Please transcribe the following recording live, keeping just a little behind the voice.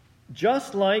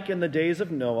Just like in the days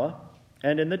of Noah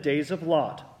and in the days of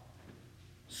Lot,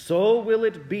 so will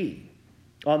it be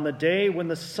on the day when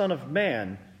the Son of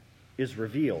Man is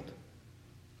revealed.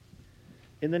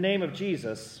 In the name of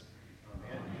Jesus,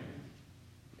 amen.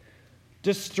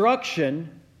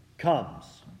 Destruction comes.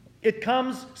 It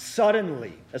comes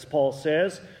suddenly, as Paul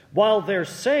says. While they're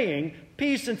saying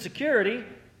peace and security,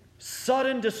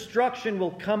 sudden destruction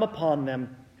will come upon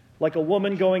them like a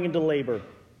woman going into labor,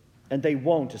 and they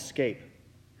won't escape.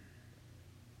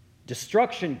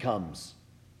 Destruction comes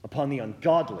upon the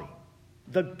ungodly,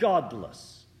 the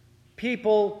godless,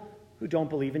 people who don't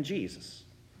believe in Jesus.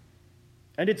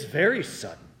 And it's very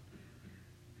sudden.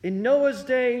 In Noah's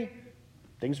day,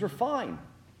 things were fine.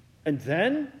 And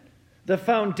then the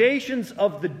foundations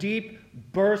of the deep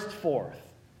burst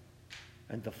forth,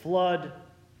 and the flood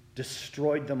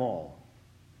destroyed them all.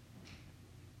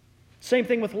 Same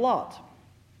thing with Lot.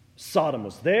 Sodom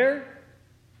was there,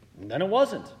 and then it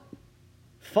wasn't.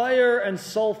 Fire and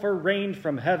sulfur rained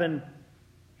from heaven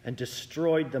and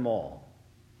destroyed them all.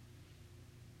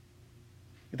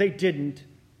 They didn't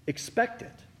expect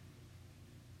it.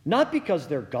 Not because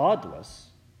they're godless,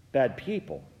 bad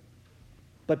people,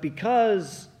 but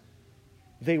because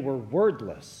they were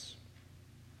wordless.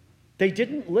 They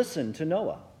didn't listen to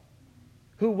Noah,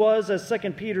 who was, as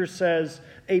 2 Peter says,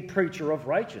 a preacher of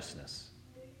righteousness.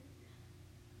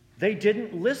 They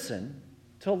didn't listen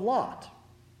to Lot,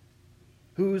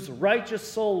 whose righteous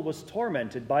soul was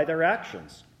tormented by their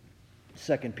actions.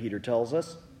 2 Peter tells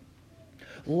us,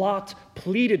 Lot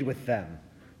pleaded with them,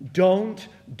 "Don't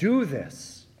do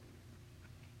this."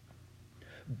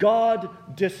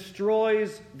 God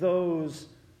destroys those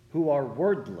who are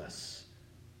wordless,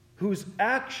 whose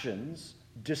actions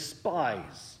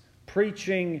despise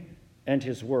preaching and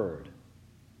his word.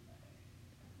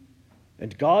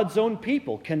 And God's own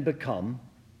people can become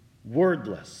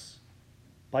wordless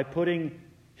by putting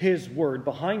his word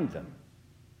behind them,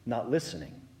 not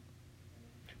listening.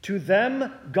 To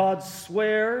them, God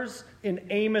swears in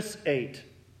Amos 8,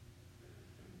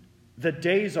 "The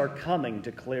days are coming,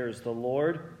 declares the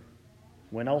Lord,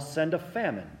 when I'll send a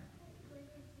famine.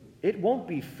 It won't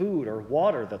be food or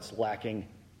water that's lacking,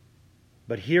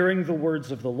 but hearing the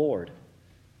words of the Lord.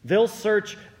 They'll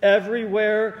search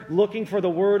everywhere looking for the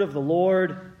word of the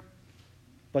Lord,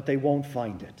 but they won't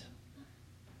find it."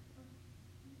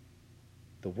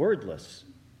 The wordless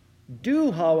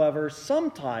do, however,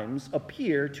 sometimes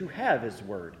appear to have his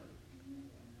word.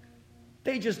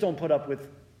 They just don't put up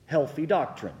with healthy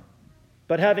doctrine.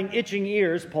 But having itching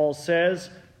ears, Paul says,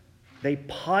 they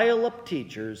pile up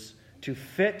teachers to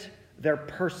fit their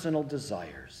personal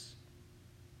desires.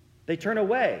 They turn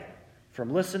away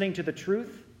from listening to the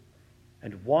truth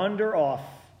and wander off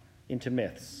into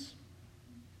myths.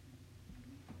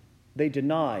 They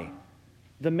deny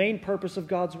the main purpose of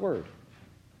God's word.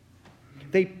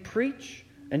 They preach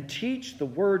and teach the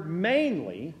word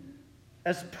mainly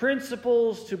as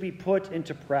principles to be put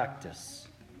into practice,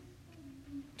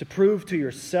 to prove to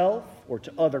yourself or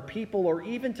to other people or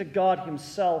even to God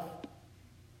himself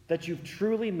that you've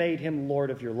truly made him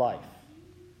Lord of your life.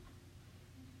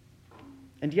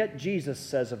 And yet Jesus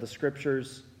says of the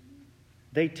Scriptures,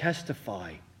 they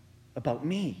testify about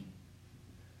me.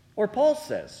 Or Paul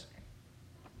says,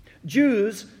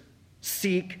 Jews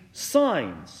seek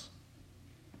signs.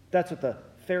 That's what the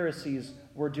Pharisees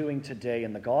were doing today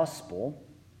in the gospel.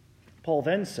 Paul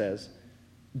then says,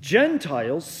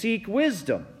 Gentiles seek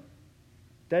wisdom.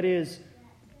 That is,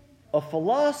 a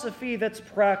philosophy that's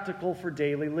practical for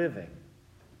daily living.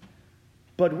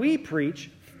 But we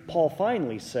preach, Paul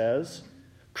finally says,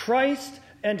 Christ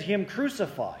and him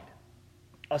crucified,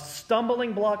 a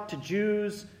stumbling block to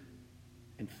Jews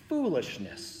and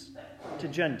foolishness to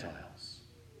Gentiles.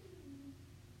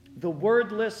 The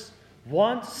wordless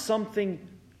want something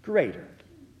greater,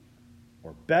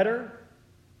 or better,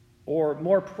 or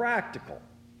more practical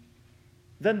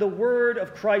than the word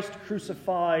of Christ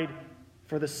crucified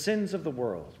for the sins of the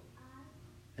world,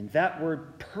 and that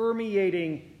word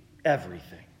permeating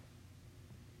everything.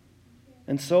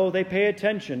 And so they pay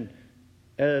attention,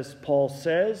 as Paul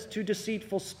says, to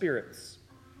deceitful spirits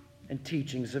and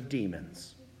teachings of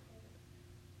demons.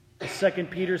 2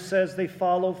 Peter says they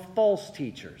follow false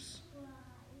teachers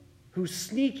who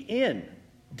sneak in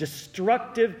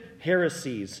destructive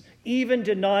heresies, even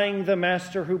denying the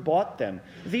master who bought them.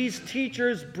 These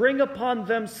teachers bring upon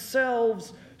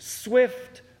themselves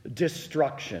swift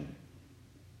destruction,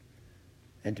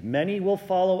 and many will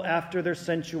follow after their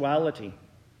sensuality.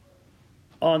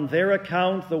 On their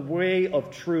account, the way of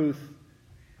truth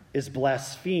is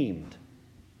blasphemed.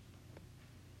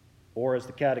 Or, as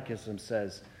the Catechism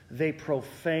says, they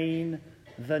profane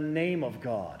the name of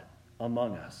God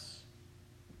among us.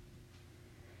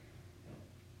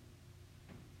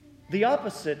 The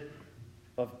opposite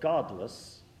of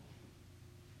godless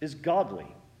is godly.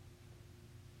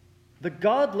 The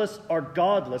godless are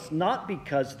godless not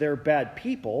because they're bad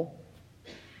people,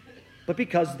 but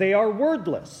because they are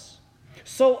wordless.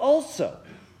 So also,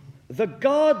 the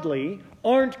godly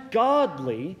aren't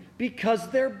godly because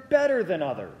they're better than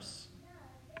others.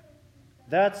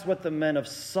 That's what the men of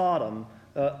Sodom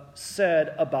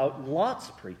said about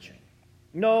Lot's preaching.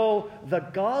 No, the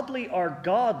godly are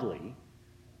godly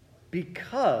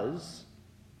because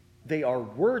they are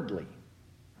wordly.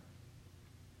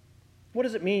 What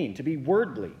does it mean to be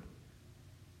wordly?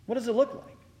 What does it look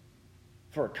like?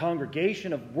 For a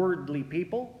congregation of wordly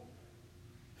people?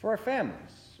 For our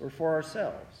families or for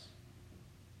ourselves?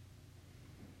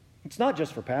 It's not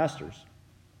just for pastors.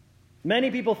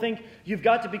 Many people think you've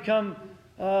got to become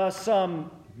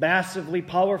some massively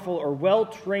powerful or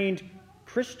well-trained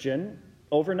Christian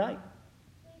overnight.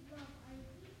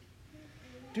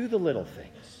 Do the little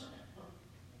things.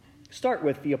 Start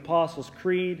with the Apostles'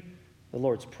 Creed, the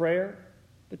Lord's Prayer,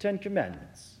 the Ten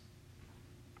Commandments.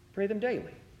 Pray them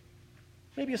daily.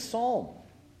 Maybe a psalm,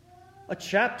 a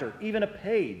chapter, even a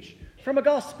page from a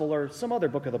gospel or some other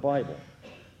book of the Bible.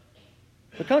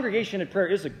 The congregation in prayer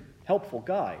is a helpful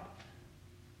guide.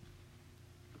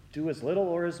 Do as little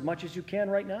or as much as you can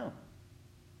right now.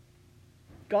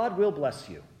 God will bless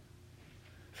you.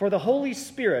 For the Holy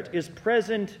Spirit is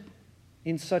present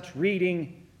in such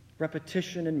reading,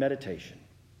 repetition, and meditation.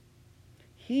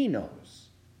 He knows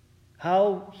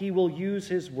how he will use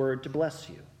his word to bless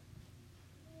you.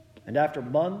 And after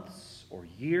months or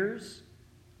years,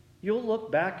 you'll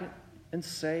look back and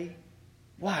say,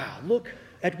 wow, look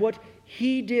at what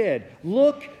he did.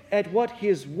 Look at what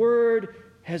his word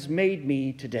has made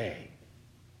me today.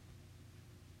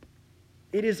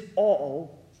 It is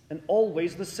all and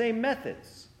always the same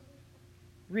methods.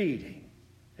 Reading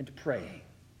and praying.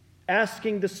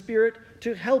 Asking the Spirit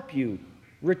to help you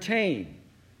retain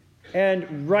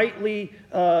and rightly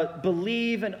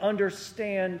believe and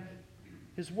understand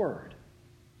his word.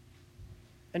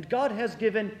 And God has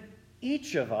given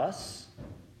each of us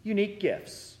unique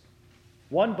gifts.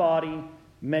 One body,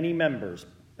 many members,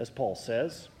 as Paul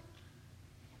says.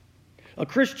 A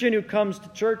Christian who comes to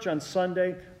church on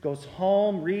Sunday, goes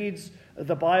home, reads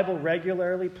the Bible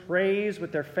regularly, prays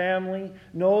with their family,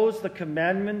 knows the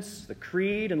commandments, the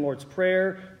creed and Lord's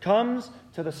Prayer, comes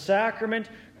to the sacrament,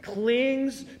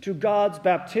 clings to God's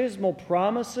baptismal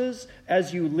promises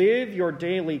as you live your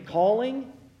daily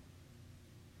calling.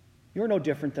 You're no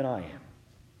different than I am.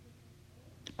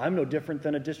 I'm no different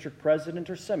than a district president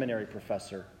or seminary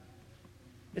professor.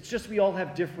 It's just we all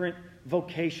have different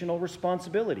vocational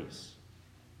responsibilities.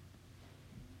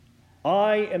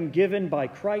 I am given by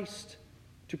Christ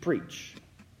to preach.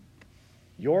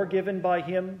 You're given by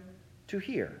him to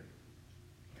hear.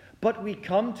 But we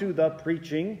come to the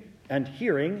preaching and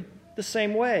hearing the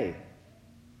same way.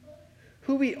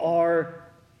 Who we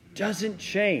are doesn't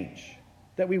change,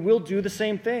 that we will do the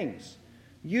same things,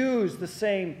 use the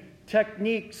same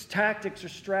techniques, tactics, or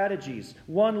strategies.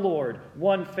 One Lord,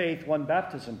 one faith, one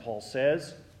baptism, Paul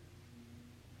says.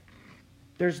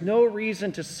 There's no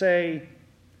reason to say,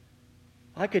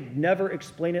 I could never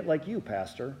explain it like you,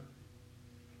 Pastor.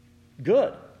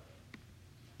 Good.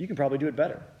 You can probably do it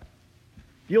better.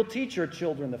 You'll teach your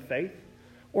children the faith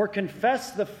or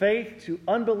confess the faith to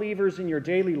unbelievers in your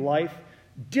daily life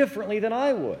differently than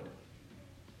I would.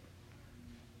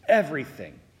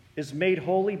 Everything is made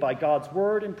holy by God's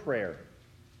word and prayer.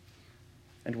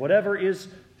 And whatever is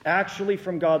actually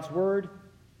from God's word,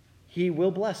 he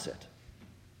will bless it.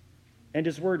 And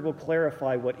his word will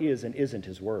clarify what is and isn't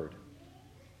his word.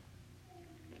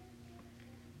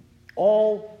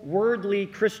 All worldly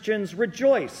Christians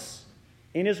rejoice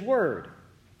in his word,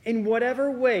 in whatever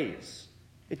ways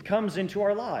it comes into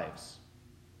our lives.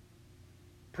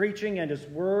 Preaching and his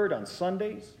word on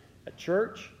Sundays, at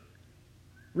church,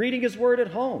 reading his word at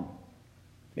home,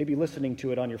 maybe listening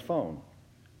to it on your phone.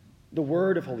 The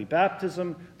word of holy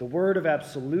baptism, the word of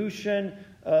absolution,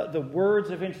 the words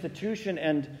of institution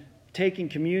and taking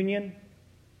communion.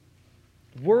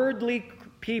 Worldly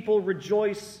people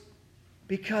rejoice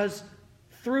because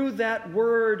through that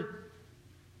word,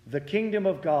 the kingdom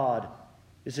of God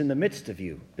is in the midst of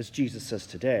you, as Jesus says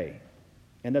today.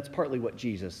 And that's partly what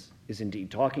Jesus is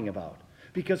indeed talking about.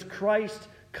 Because Christ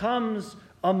comes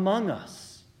among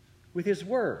us with his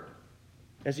word,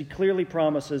 as he clearly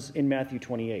promises in Matthew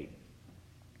 28.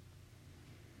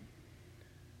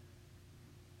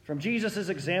 From Jesus'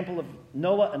 example of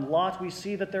Noah and Lot, we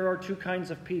see that there are two kinds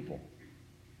of people: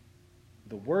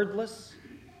 the wordless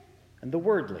and the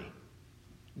worldly.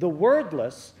 The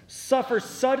wordless suffer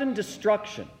sudden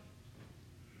destruction,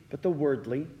 but the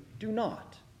worldly do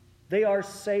not. They are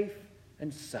safe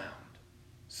and sound,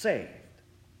 saved.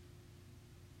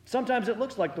 Sometimes it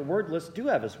looks like the wordless do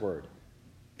have his word.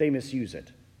 They misuse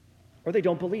it, or they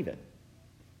don't believe it.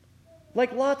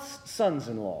 Like Lot's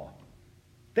sons-in-law,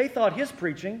 they thought his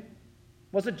preaching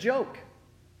was a joke.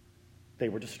 They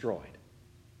were destroyed.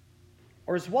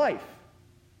 Or his wife,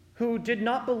 who did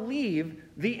not believe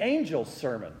the angel's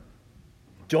sermon.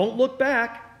 Don't look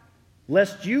back,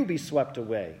 lest you be swept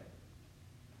away.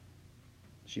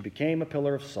 She became a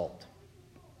pillar of salt.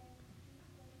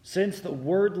 Since the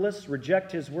wordless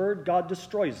reject his word, God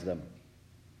destroys them.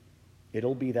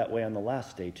 It'll be that way on the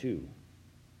last day too.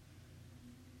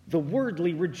 The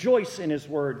worldly rejoice in his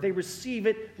word. They receive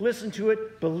it, listen to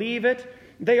it, believe it.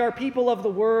 They are people of the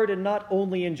word, and not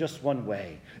only in just one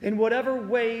way. In whatever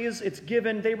ways it's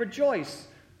given, they rejoice.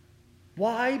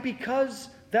 Why? Because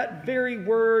that very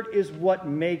word is what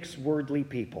makes worldly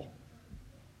people.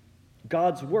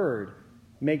 God's word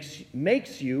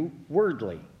makes you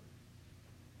worldly.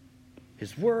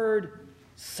 His word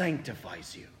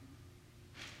sanctifies you.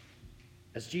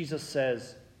 As Jesus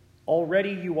says,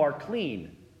 already you are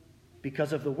clean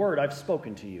because of the word I've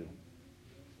spoken to you.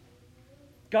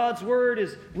 God's word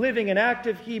is living and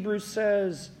active, Hebrews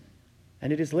says,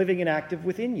 and it is living and active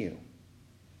within you.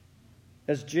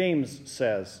 As James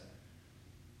says,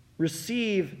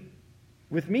 receive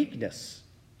with meekness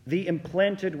the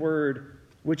implanted word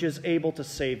which is able to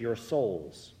save your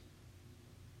souls.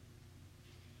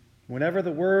 Whenever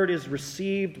the word is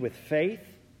received with faith,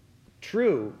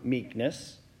 true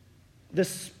meekness, the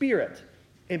Spirit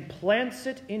implants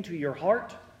it into your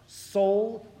heart,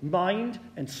 soul, mind,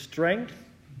 and strength.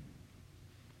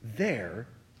 There,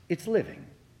 it's living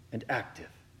and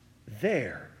active.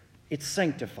 There, it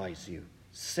sanctifies you,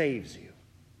 saves you.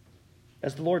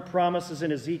 As the Lord promises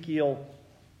in Ezekiel,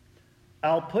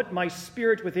 I'll put my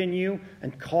Spirit within you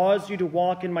and cause you to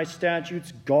walk in my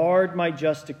statutes, guard my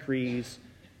just decrees,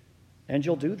 and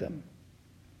you'll do them.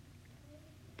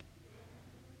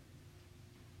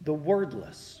 The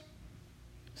wordless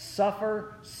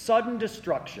suffer sudden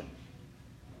destruction,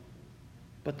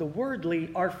 but the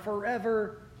worldly are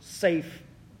forever safe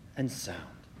and sound.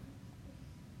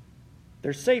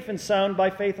 They're safe and sound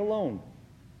by faith alone.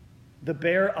 The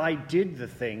bare I did the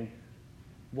thing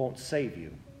won't save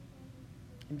you.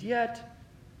 And yet,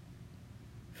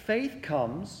 faith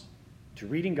comes to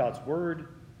reading God's word,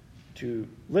 to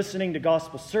listening to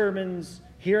gospel sermons,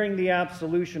 hearing the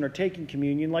absolution, or taking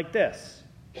communion like this.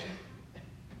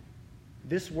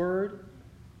 This word,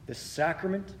 this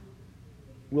sacrament,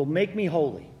 will make me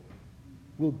holy,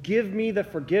 will give me the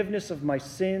forgiveness of my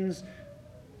sins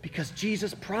because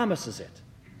Jesus promises it.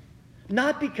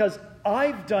 Not because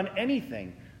I've done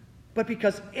anything, but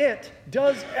because it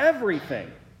does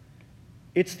everything.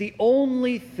 It's the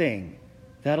only thing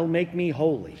that'll make me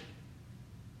holy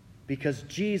because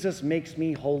Jesus makes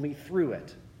me holy through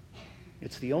it.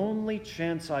 It's the only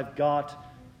chance I've got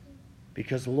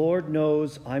because Lord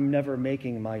knows I'm never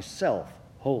making myself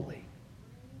holy.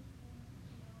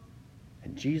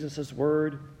 And Jesus'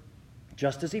 word,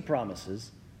 just as he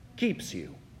promises, keeps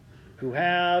you who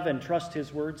have and trust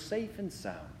his word safe and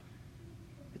sound.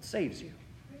 It saves you.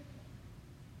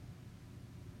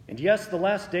 And yes, the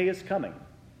last day is coming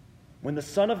when the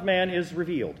Son of Man is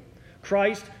revealed.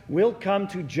 Christ will come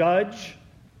to judge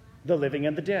the living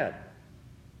and the dead.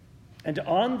 And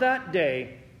on that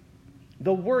day,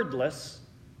 the wordless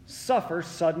suffer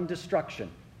sudden destruction,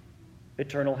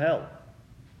 eternal hell.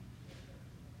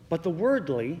 But the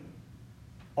worldly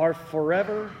are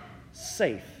forever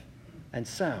safe and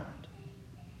sound.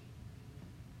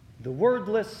 The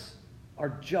wordless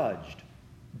are judged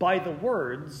by the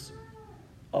words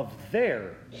of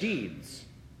their deeds,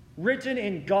 written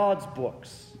in God's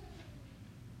books.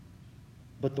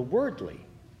 But the worldly,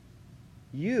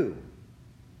 you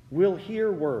will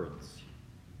hear words,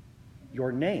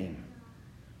 your name,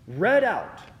 read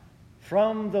out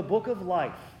from the book of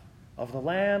life of the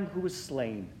Lamb who was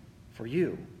slain for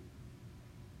you.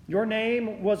 Your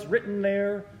name was written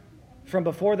there from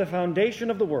before the foundation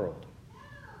of the world.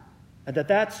 And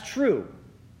that's true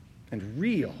and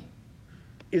real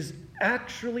is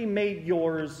actually made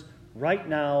yours right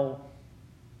now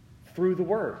through the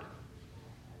Word.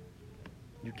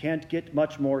 You can't get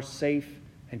much more safe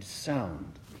and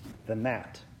sound than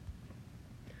that.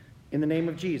 In the name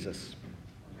of Jesus,